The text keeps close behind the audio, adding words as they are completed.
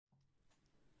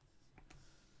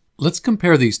Let's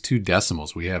compare these two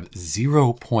decimals. We have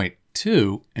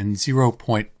 0.2 and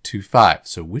 0.25.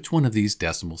 So which one of these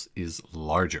decimals is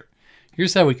larger?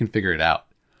 Here's how we can figure it out.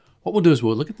 What we'll do is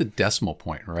we'll look at the decimal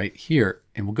point right here,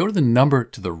 and we'll go to the number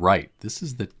to the right. This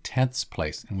is the tenths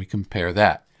place, and we compare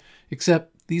that.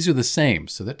 Except these are the same,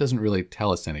 so that doesn't really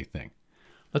tell us anything.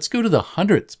 Let's go to the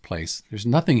hundredths place. There's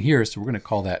nothing here, so we're going to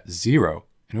call that 0.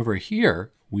 And over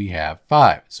here, we have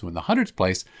 5. So in the hundredths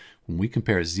place, when we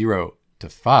compare 0 to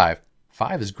 5,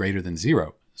 5 is greater than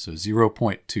 0. So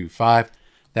 0.25,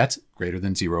 that's greater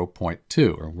than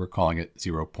 0.2, or we're calling it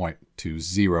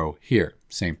 0.20 here.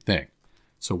 Same thing.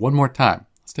 So one more time,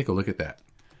 let's take a look at that.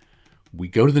 We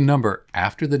go to the number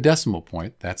after the decimal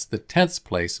point, that's the tenths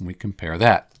place, and we compare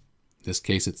that. In this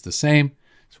case, it's the same.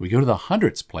 So we go to the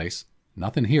hundredths place,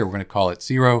 nothing here, we're going to call it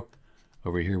 0.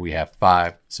 Over here we have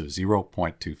 5, so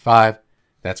 0.25,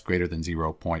 that's greater than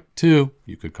 0.2.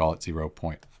 You could call it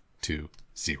 0.20.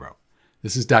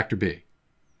 This is Dr. B,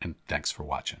 and thanks for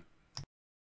watching.